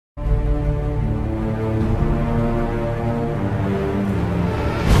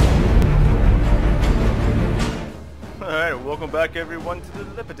welcome back everyone to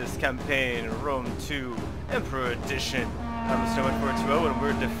the Lepidus campaign, Rome 2, Emperor Edition. I'm Snowman420 and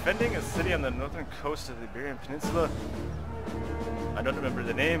we're defending a city on the northern coast of the Iberian Peninsula. I don't remember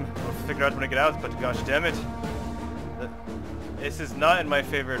the name, I'll figure it out when I get out, but gosh damn it. This is not in my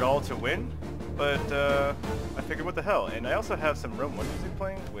favor at all to win, but I figured what the hell. And I also have some Rome 1 music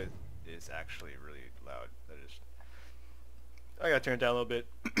playing, with is actually really loud. That is, I gotta turn it down a little bit.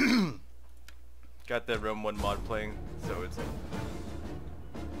 Got that Rome 1 mod playing, so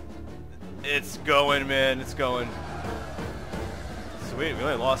it's going, man, it's going. Sweet, we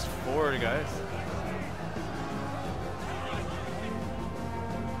only lost 4 guys.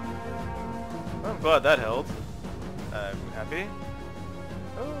 I'm glad that held. I'm happy.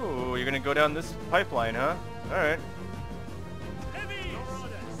 Oh, you're gonna go down this pipeline, huh? Alright.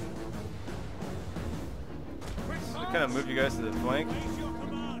 So kind of move you guys to the flank.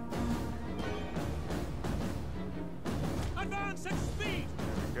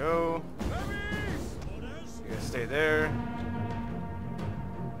 Go. You guys stay there.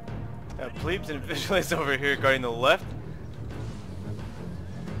 Got plebes and vigilantes over here guarding the left.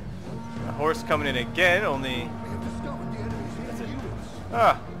 A horse coming in again, only. That's it.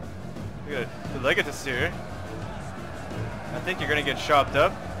 Ah! We got a legatus here. I think you're gonna get chopped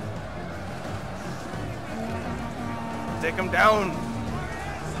up. Take him down!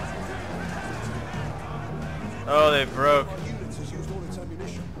 Oh, they broke.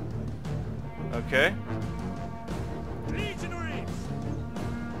 Okay. Legionaries!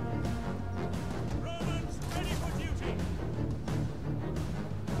 Romans ready for duty!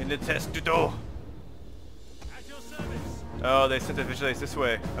 In the test to do. At your service! Oh, they sent the vigilantes this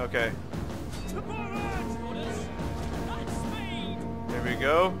way. Okay. There we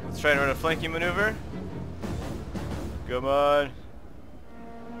go. Let's try and run a flanking maneuver. Come on.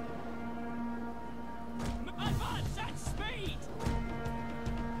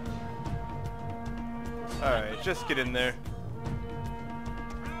 Alright, just get in there.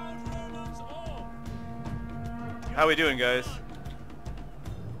 How we doing, guys?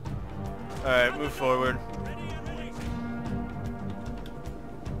 Alright, move forward.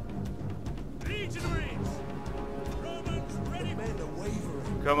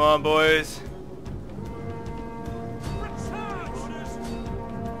 Come on, boys.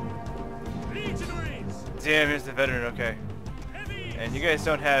 Damn, here's the veteran, okay. And you guys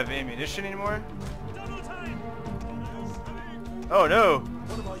don't have ammunition anymore? Oh no!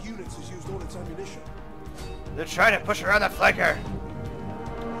 One of our units has used all its ammunition. They're trying to push around the flanker!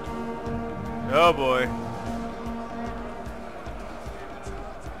 Oh boy.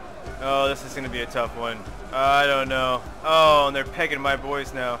 Oh, this is gonna be a tough one. I don't know. Oh, and they're pegging my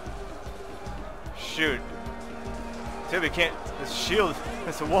boys now. Shoot. Dude, we can't. This shield,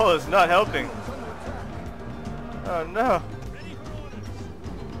 this wall is not helping. Oh no.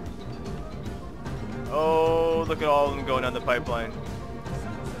 Oh, look at all of them going down the pipeline.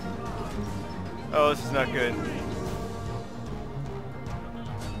 Oh, this is not good.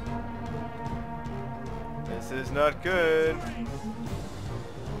 This is not good.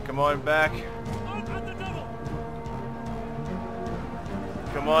 Come on back.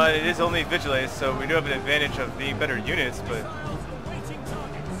 Come on, it is only vigilantes, so we do have an advantage of being better units, but...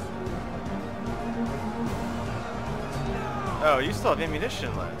 Oh, you still have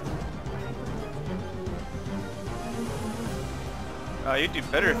ammunition left. Oh, you'd do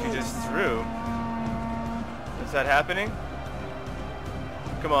better if you just threw. Is that happening?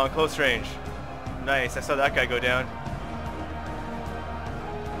 Come on, close range. Nice, I saw that guy go down.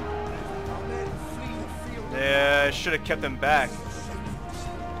 Yeah, I should have kept him back.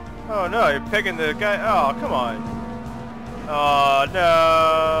 Oh no, you're pegging the guy. Oh, come on. Oh,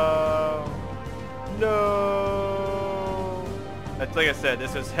 no. No. That's, like I said,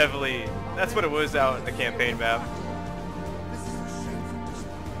 this was heavily... That's what it was out in the campaign map.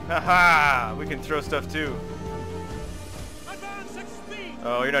 Haha! We can throw stuff too.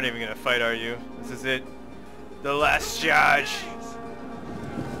 Oh, you're not even gonna fight, are you? This is it. The last charge.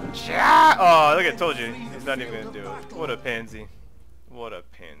 Oh, look! I told you. He's not even gonna do it. What a pansy. What a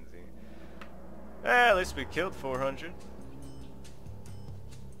pansy. At least we killed 400.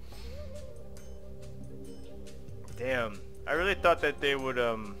 Damn. I really thought that they would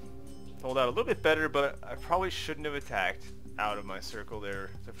hold out a little bit better, but I probably shouldn't have attacked out of my circle there,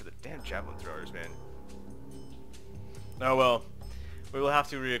 except for the damn javelin throwers, man. Oh well, we will have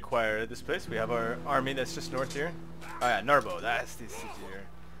to reacquire this place. We have our army that's just north here. Oh yeah, Narbo, that's the city here.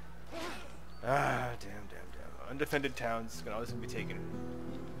 Ah, damn. Undefended towns can always be taken.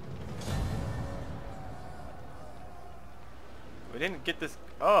 We didn't get this.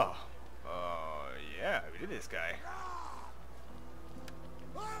 Oh, yeah, we did this guy.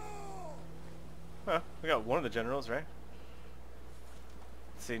 Well, we got one of the generals, right?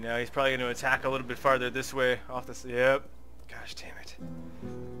 Let's see, now he's probably going to attack a little bit farther this way, off this. Yep. Gosh damn it.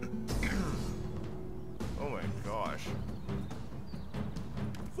 Oh my gosh.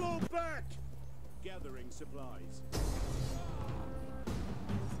 Fall back! Gathering supplies.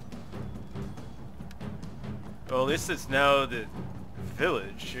 Well, at least it's now the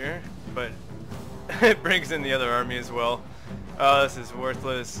village here, but it brings in the other army as well. Oh, this is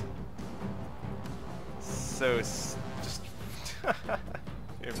worthless. So just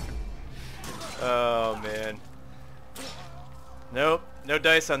oh man. Nope, no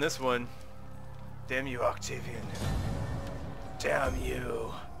dice on this one. Damn you, Octavian. Damn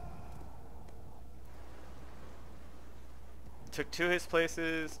you. Took 2 of his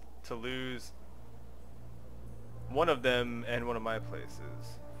places to lose one of them and one of my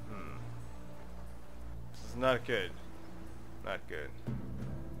places. This is not good. Not good.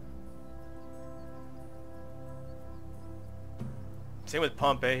 Same with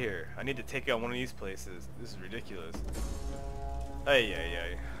Pompeii here. I need to take out one of these places. This is ridiculous. Ay, ay,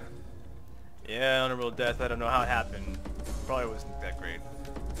 ay. Yeah, honorable death. I don't know how it happened. Probably wasn't that great.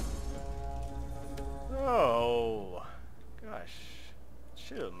 Oh, gosh.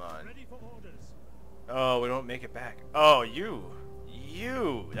 Chill, man. Ready for orders. Oh, we don't make it back. Oh, you.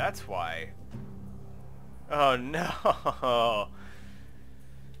 That's why. Oh, no.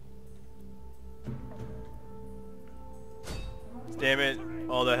 Damn it.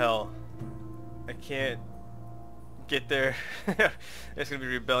 All the hell. I can't get there. There's going to be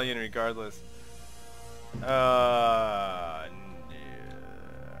rebellion regardless.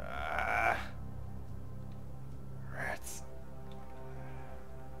 Rats.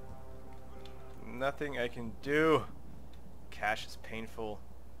 Nothing I can do. Cash is painful.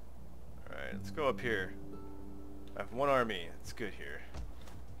 Alright, let's go up here. I have one army. It's good here.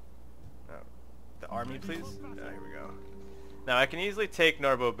 Oh, the army, please? Here we go. Now, I can easily take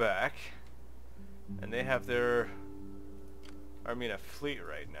Narbo back. And they have their army in a fleet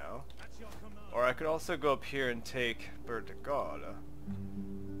right now. At your command. Or I could also go up here and take Bertagada.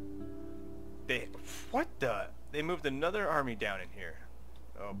 What the? They moved another army down in here.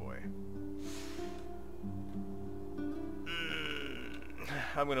 Oh boy.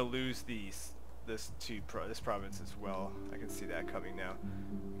 I'm gonna lose this province as well. I can see that coming now.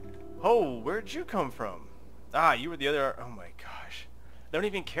 Oh, where'd you come from? Ah, you were the other. Oh my gosh, they don't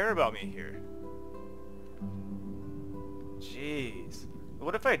even care about me here. Jeez.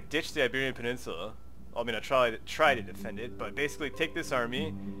 What if I ditch the Iberian Peninsula? I mean, I try to defend it, but basically take this army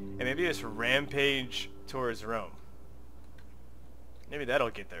and maybe just rampage towards Rome. Maybe that'll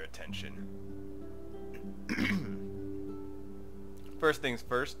get their attention. First things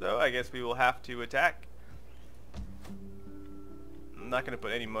first, though, I guess we will have to attack. I'm not going to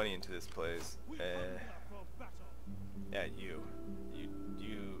put any money into this place. Yeah, you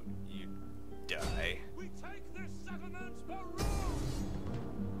die. We take this settlement for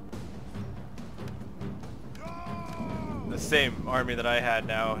Rome! The same army that I had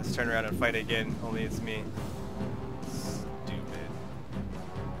now has turned around and fight again, only it's me. Stupid.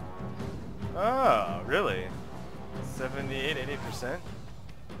 Oh, really? 78, 80%?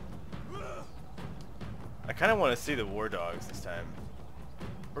 I kind of want to see the war dogs this time.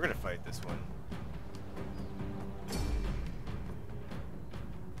 We're going to fight this one.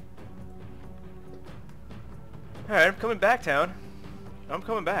 Alright, I'm coming back, town. I'm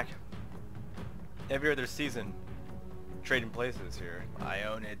coming back. Every other season. Trading places here. I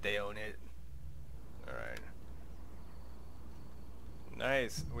own it, they own it. Alright.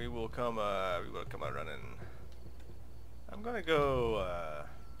 Nice. We will come out running. I'm gonna go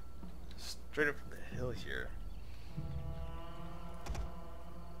straight up from the hill here.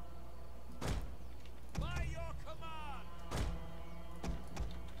 By your command!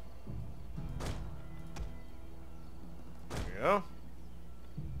 There we go.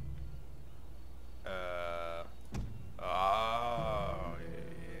 Oh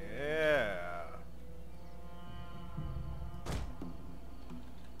yeah.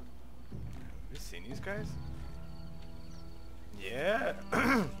 Have you seen these guys? Yeah.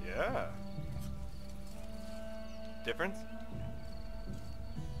 Yeah. Difference?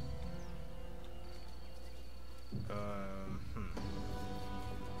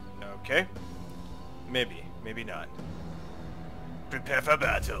 Okay. Maybe. Maybe not. Prepare for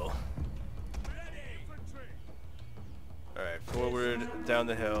battle. Ready! Infantry! Alright, forward, down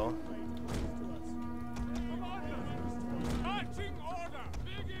the hill. Commanders! Marching order!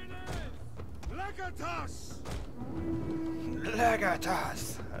 Beginners! Legatus!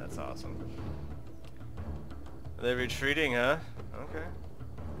 Legatus! That's awesome. Are they retreating, huh? Okay.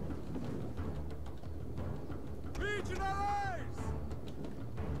 Legionaries!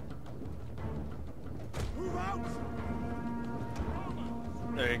 Move out!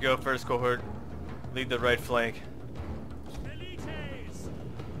 There you go, first cohort. Lead the right flank. Elites!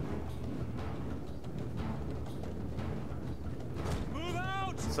 Move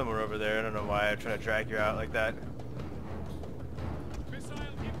out! Somewhere over there. I don't know why I'm trying to drag you out like that. Missile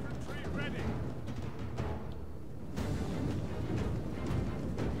infantry ready!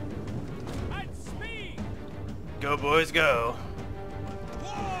 At speed! Go, boys, go.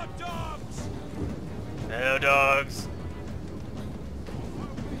 War dogs! Hello, dogs.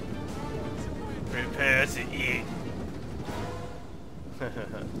 Prepare to eat.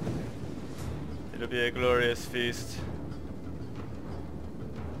 It'll be a glorious feast.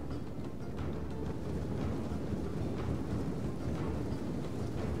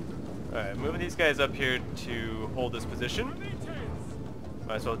 Alright, moving these guys up here to hold this position.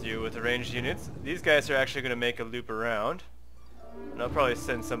 Might as well deal with the ranged units. These guys are actually going to make a loop around. And I'll probably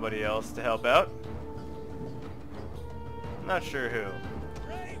send somebody else to help out. Not sure who.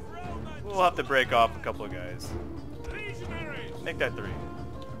 Brave Romans! We'll have to break off a couple of guys. Legionaries! Make that 3.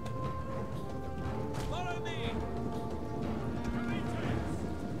 Follow me! Elites!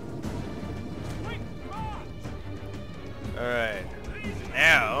 Quick march! Alright.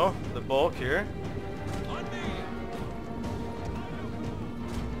 Now, the bulk here. On me!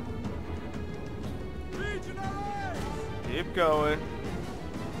 Legionaries! Keep going.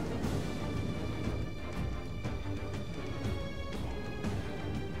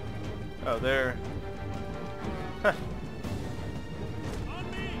 Oh, there. Huh.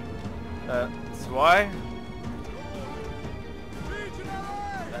 On me! That's why.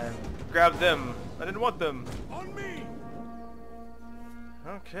 Legionaries! Grab them. I didn't want them. On me!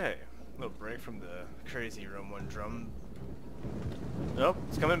 Okay. A little break from the crazy Rome 1 drum. Nope,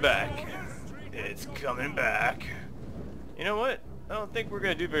 it's coming back. It's coming back. You know what? I don't think we're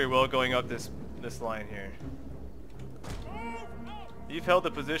gonna do very well going up this line here. You've held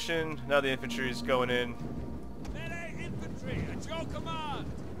the position. Now the infantry's going in. Melee infantry at your command!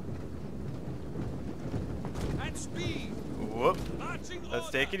 At speed! Whoop. Marching Let's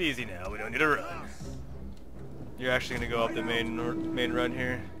order! take it easy now. We don't need to run. You're actually gonna go up the main run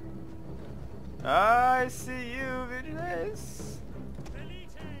here. I see you, Vigilantes.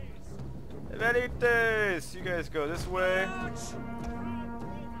 Elites! You guys go this way. March!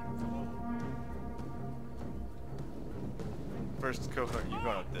 First cohort, you're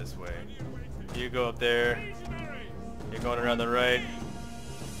going up this way. You go up there. You're going around the right.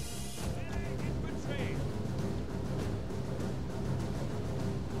 Infantry!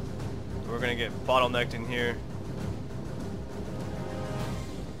 We're gonna get bottlenecked in here.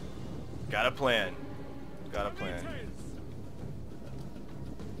 Got a plan. Got a plan.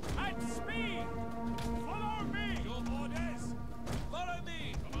 At speed! Follow me! Your orders! Follow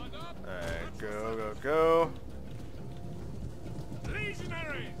me! Commander! Alright, go, go, go.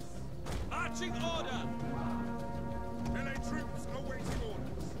 Legionaries! Marching order! Melee troops awaiting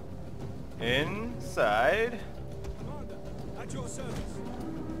orders. Inside. Commander, at your service.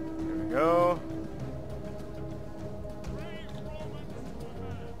 Here we go. Brave Romans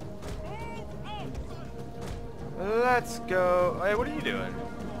move out! Let's go. Hey, what are you doing?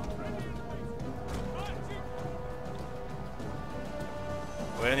 Marching!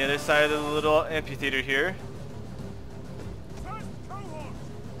 Way on the other side of the little amphitheater here. First cohort!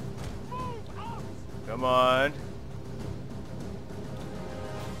 Move out! Come on.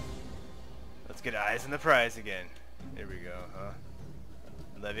 Let's get eyes on the prize again. Here we go, huh?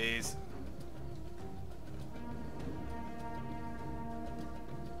 Levies.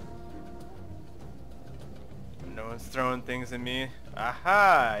 No one's throwing things at me.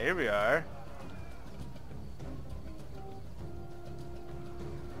 Aha! Here we are.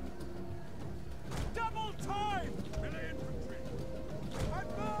 Double time! Melee infantry!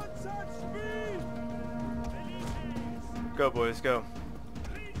 Advance at speed! Elites! Go, boys, go.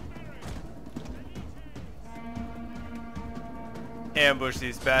 Legionaries! Ambush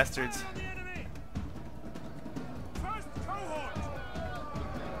these bastards. Fire on the enemy! First cohort!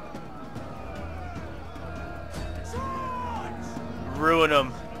 Charge! Ruin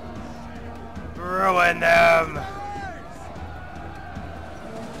them. Ruin them.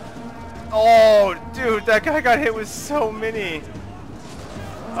 Oh, dude, that guy got hit with so many.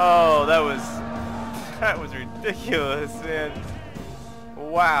 Oh, that was ridiculous, man.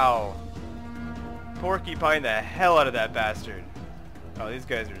 Wow. Porcupine the hell out of that bastard. Oh, these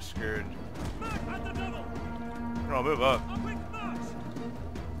guys are screwed. Back at the double! Oh, move up. A quick march!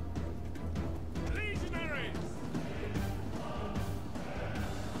 Legionaries!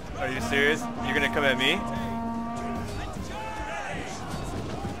 Are you serious? You're gonna come at me?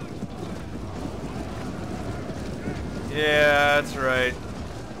 Yeah, that's right.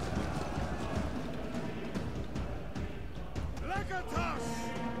 Legatus!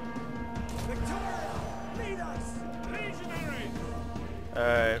 Victoria! Lead us! Legionary!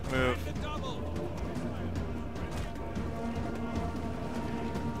 Alright, move. The double!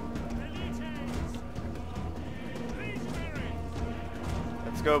 Elites! Legionary!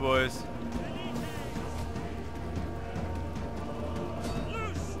 Let's go, boys.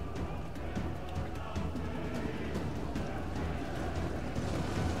 Loose!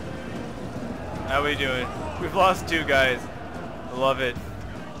 How we doing? We've lost 2 guys. Love it.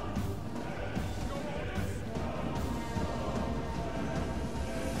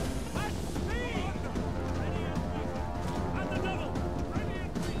 At speed! At the double!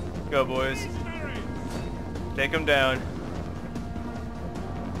 Go, boys. Legionary! Take them down.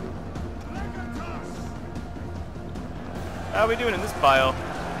 How we doing in this pile?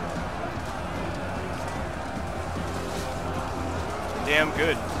 Damn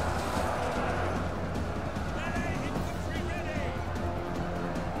good.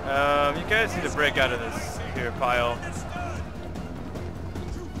 You guys need to break out of this here pile.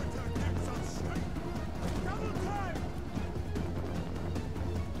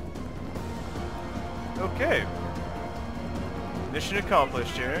 Okay. Mission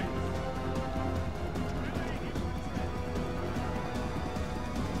accomplished here.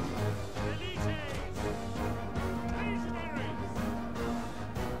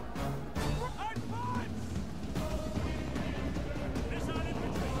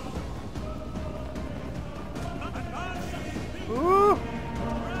 Woo!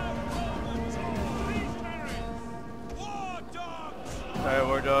 Alright,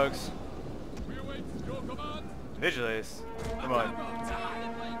 war dogs. Vigilates. Come on.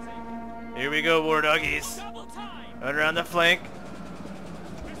 Here we go, war doggies. Run around the flank.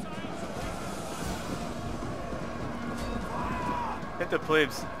 Hit the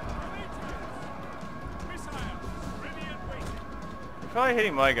plebes. You're probably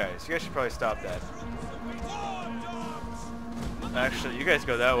hitting my guys. You guys should probably stop that. Actually, you guys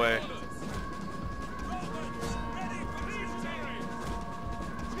go that way.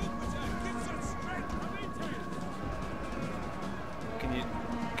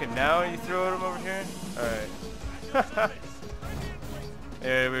 Can now you throw them over here? Alright.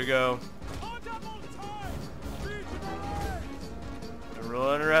 There we go.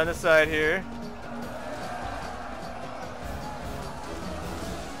 Rolling around the side here.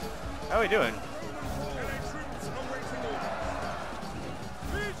 How are we doing?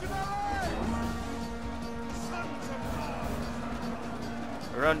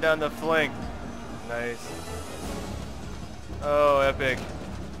 Run down the flank. Nice. Oh, epic.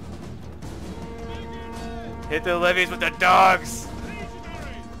 Hit the levies with the dogs.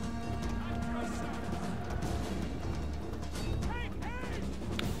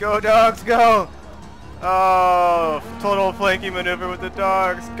 Go, dogs, go. Oh, total flanking maneuver with the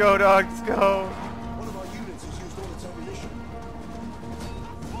dogs. Go, dogs, go. One of our units has used all its ammunition.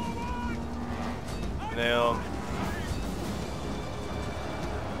 Nail.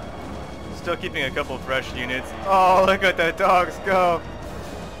 Still keeping a couple fresh units. Oh, look at the dogs go.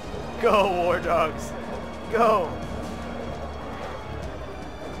 Go, war dogs. Go.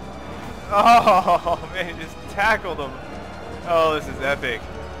 Oh, man, he just tackled them. Oh, this is epic.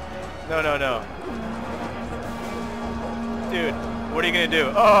 No, no, no. Dude, what are you going to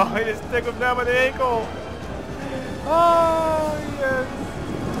do? Oh, he just took him down by the ankle. Oh, yes.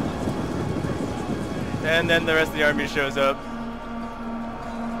 And then the rest of the army shows up.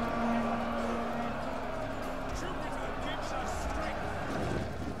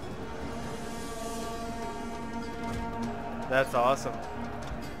 That's awesome.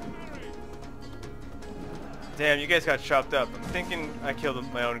 Damn, you guys got chopped up. I'm thinking I killed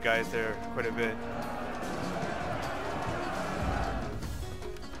my own guys there quite a bit.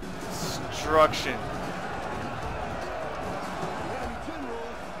 Destruction.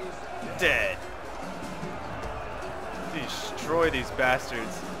 Dead. Destroy these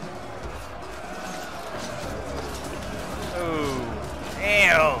bastards. Ooh.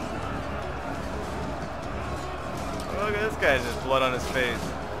 Damn. Look at this guy, just blood on his face.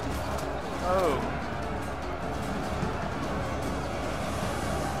 Oh.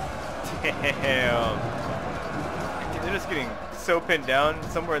 Damn. They're just getting so pinned down.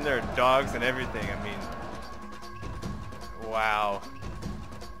 Somewhere in there are dogs and everything. I mean, wow.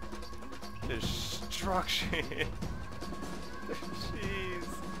 Destruction. Jeez.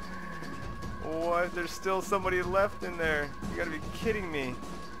 What? There's still somebody left in there. You gotta be kidding me.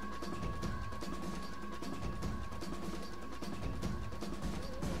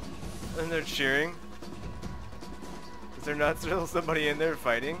 And they're cheering. Is there not still somebody in there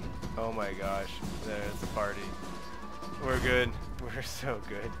fighting? Oh my gosh. There's a party. We're good. We're so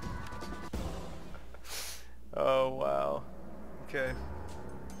good. Oh wow. Okay.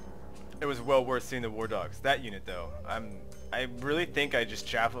 It was well worth seeing the war dogs. That unit though, I really think I just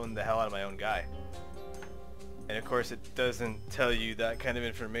javelined the hell out of my own guy. And of course it doesn't tell you that kind of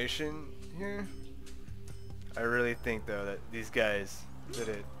information here. I really think though that these guys did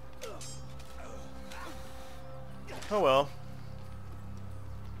it. Oh well.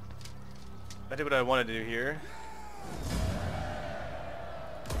 I did what I wanted to do here.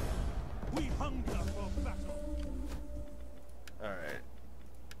 We hunger for battle. Alright.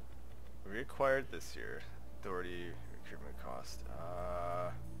 We acquired this year. Authority, recruitment cost.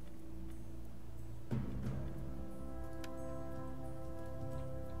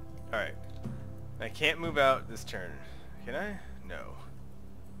 Alright. I can't move out this turn. Can I? No.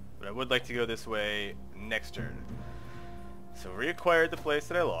 But I would like to go this way next turn. So reacquired the place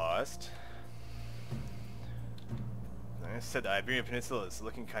that I lost. Like I said, the Iberian Peninsula is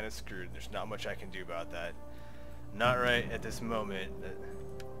looking kind of screwed. There's not much I can do about that. Not right at this moment.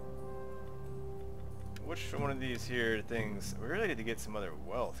 Which one of these here things... We really need to get some other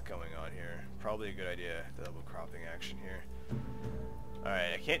wealth going on here. Probably a good idea. Double cropping action here.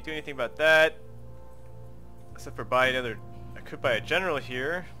 Alright, I can't do anything about that. Except for buy another... I could buy a general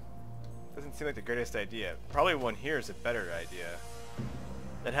here. Doesn't seem like the greatest idea. Probably one here is a better idea.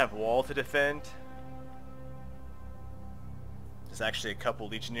 Then have wall to defend. There's actually a couple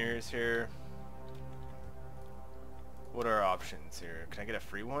legionnaires here. What are our options here? Can I get a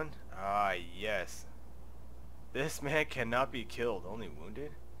free one? Ah, yes. This man cannot be killed, only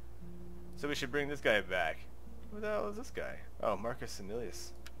wounded. So we should bring this guy back. Who the hell is this guy? Oh, Marcus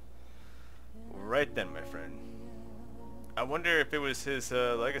Cornelius. Right then, my friend. I wonder if it was his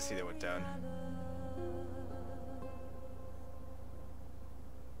legacy that went down.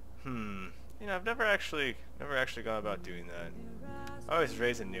 You know, I've never actually gone about doing that. I always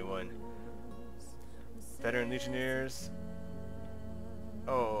raise a new one. Veteran Legionnaires.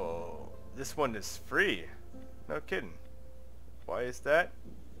 Oh, this one is free. No kidding. Why is that?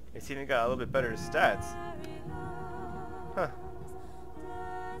 It's even got a little bit better stats. Huh.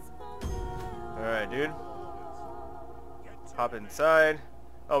 Alright, dude. Hop inside.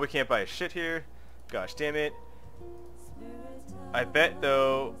 Oh, we can't buy shit here. Gosh damn it. I bet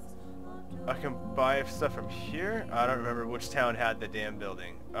though I can buy stuff from here. I don't remember which town had the damn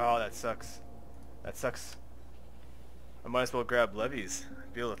building. Oh, that sucks. That sucks. I might as well grab levies.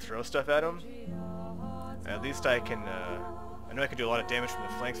 Be able to throw stuff at them. At least I can, I know I can do a lot of damage from the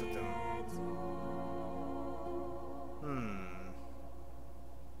flanks with them.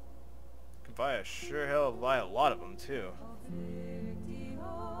 Can buy a sure hell buy a lot of them too.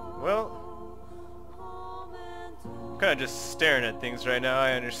 Well, I'm kind of just staring at things right now.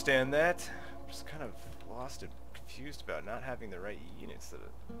 I understand that. I'm just kind of lost and confused about not having the right units.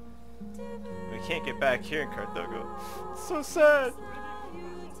 We can't get back here in Carthago. It's so sad.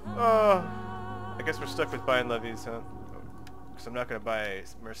 Oh, I guess we're stuck with buying levies, huh? Because I'm not going to buy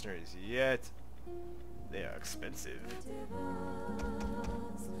mercenaries yet. They are expensive.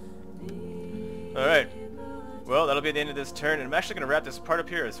 Alright. Well, that'll be the end of this turn, and I'm actually going to wrap this part up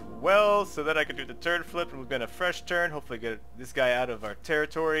here as well, so that I can do the turn flip, and we'll get a fresh turn, hopefully get this guy out of our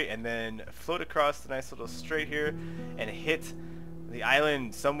territory, and then float across the nice little strait here, and hit the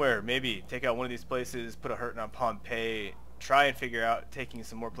island somewhere, maybe take out one of these places, put a hurting on Pompeii, try and figure out taking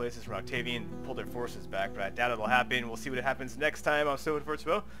some more places from Octavian, pull their forces back, but I doubt it'll happen. We'll see what happens next time on Silver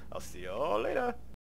 420. I'll see y'all later.